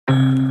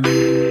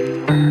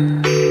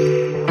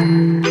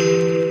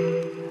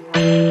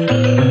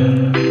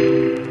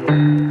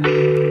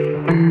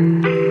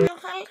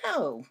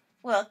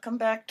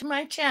to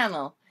my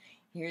channel.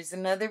 Here's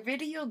another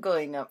video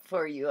going up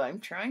for you. I'm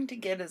trying to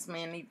get as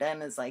many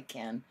done as I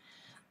can.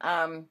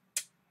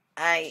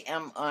 I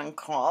am on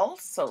call,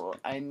 so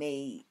I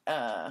may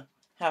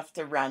have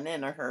to run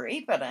in a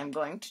hurry, but I'm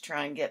going to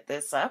try and get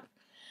this up.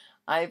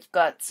 I've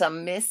got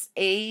some Miss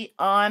A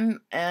on,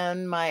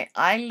 and my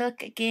eye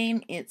look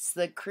again. It's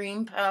the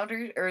cream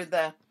powder, or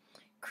the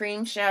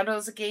cream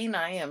shadows again.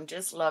 I am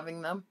just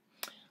loving them.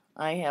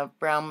 I have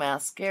brown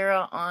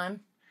mascara on.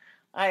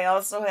 I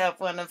also have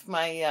one of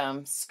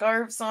my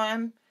scarves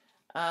on,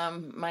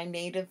 my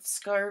native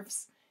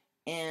scarves,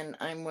 and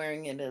I'm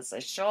wearing it as a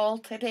shawl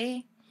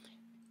today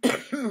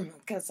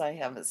because I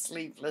have a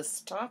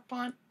sleeveless top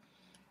on.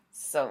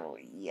 So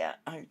yeah,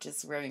 I'm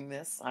just wearing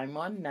this. I'm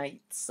on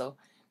night, so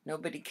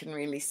nobody can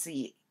really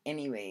see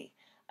anyway.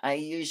 I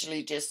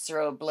usually just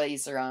throw a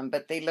blazer on,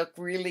 but they look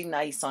really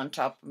nice on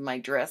top of my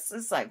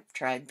dresses. I've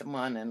tried them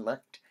on and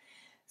looked.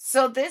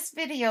 So this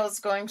video is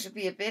going to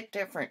be a bit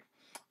different.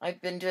 I've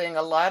been doing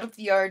a lot of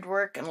yard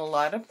work and a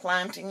lot of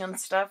planting and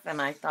stuff,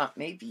 and I thought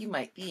maybe you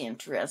might be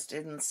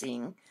interested in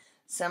seeing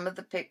some of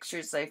the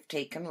pictures I've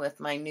taken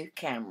with my new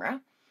camera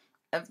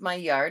of my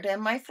yard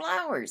and my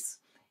flowers.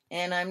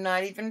 And I'm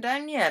not even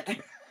done yet.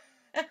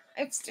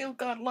 I've still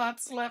got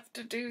lots left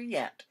to do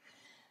yet.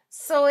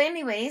 So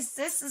anyways,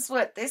 this is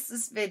what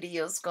this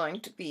video is going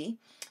to be,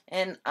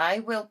 and I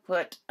will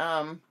put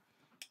on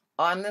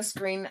the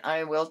screen,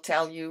 I will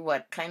tell you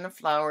what kind of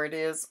flower it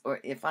is, or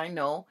if I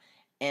know,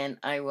 and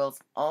I will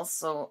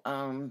also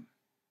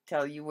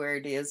tell you where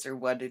it is or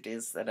what it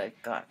is that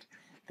I've got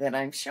that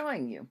I'm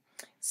showing you.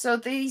 So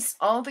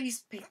all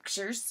these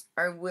pictures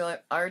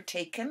are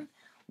taken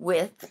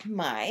with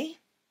my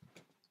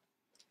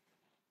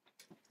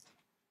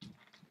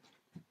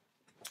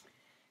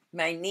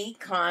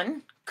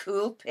Nikon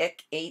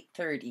Coolpix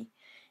 830.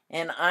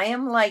 And I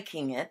am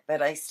liking it,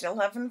 but I still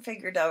haven't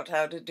figured out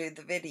how to do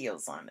the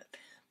videos on it.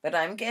 But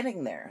I'm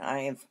getting there. I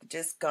have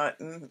just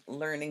gotten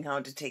learning how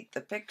to take the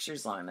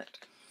pictures on it.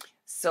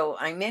 So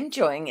I'm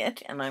enjoying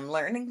it, and I'm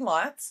learning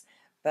lots.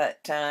 But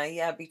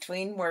yeah,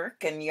 between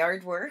work and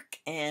yard work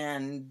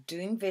and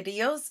doing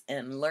videos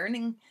and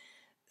learning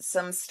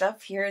some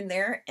stuff here and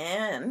there,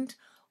 and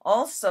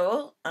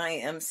also I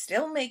am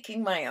still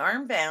making my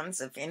armbands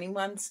if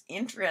anyone's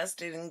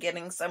interested in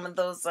getting some of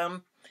those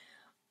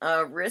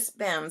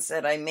wristbands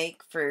that I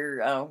make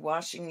for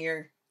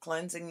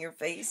cleansing your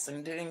face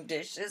and doing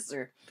dishes,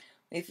 or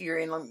if you're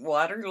in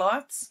water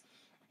lots.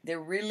 They're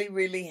really,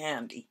 really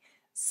handy.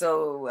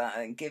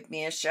 So give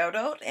me a shout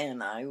out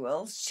and I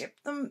will ship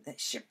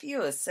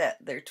you a set.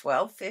 They're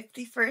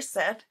 $12.50 for a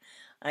set.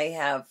 I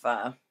have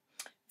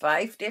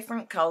 5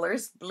 different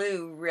colors: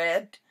 blue,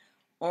 red,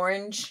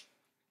 orange,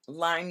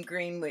 lime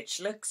green,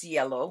 which looks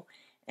yellow,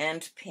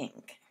 and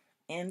pink,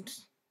 and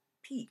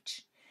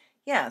peach.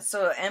 Yeah,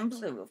 so, and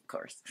blue, of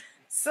course.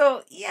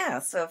 So, yeah,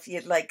 so if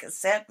you'd like a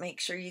set, make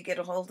sure you get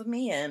a hold of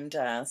me and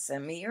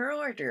send me your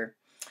order.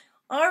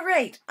 All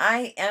right,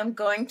 I am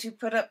going to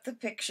put up the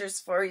pictures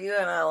for you,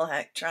 and I'll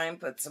try and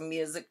put some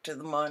music to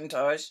the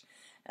montage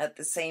at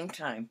the same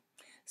time.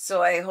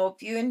 So I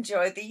hope you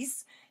enjoy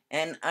these,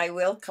 and I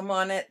will come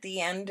on at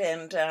the end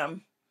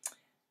and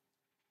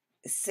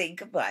say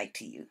goodbye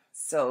to you.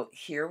 So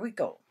here we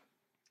go.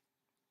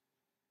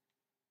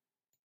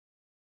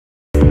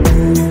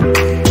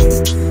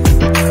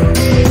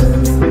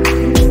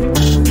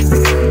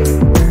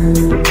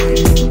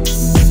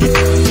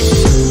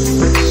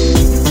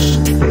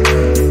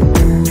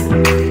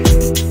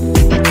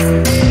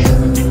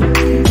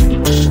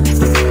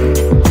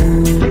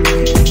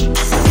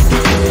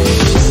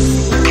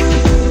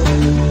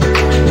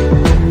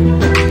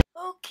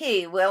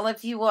 Well,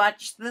 if you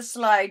watch the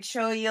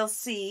slideshow, you'll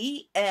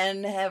see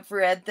and have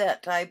read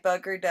that I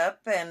buggered up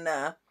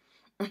and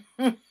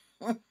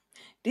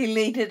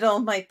deleted all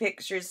my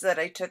pictures that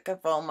I took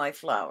of all my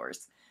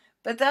flowers.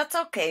 But that's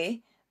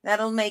okay.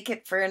 That'll make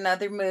it for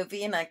another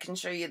movie, and I can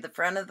show you the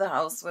front of the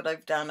house, what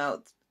I've done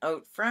out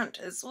front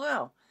as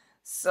well.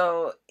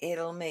 So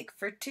it'll make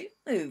for 2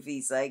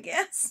 movies, I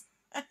guess.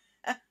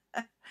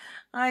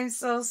 I'm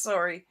so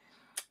sorry.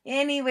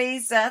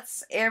 Anyways,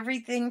 that's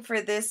everything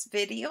for this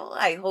video.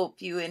 I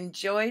hope you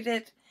enjoyed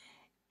it,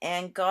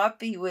 and God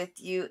be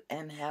with you,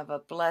 and have a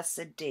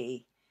blessed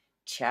day.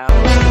 Ciao.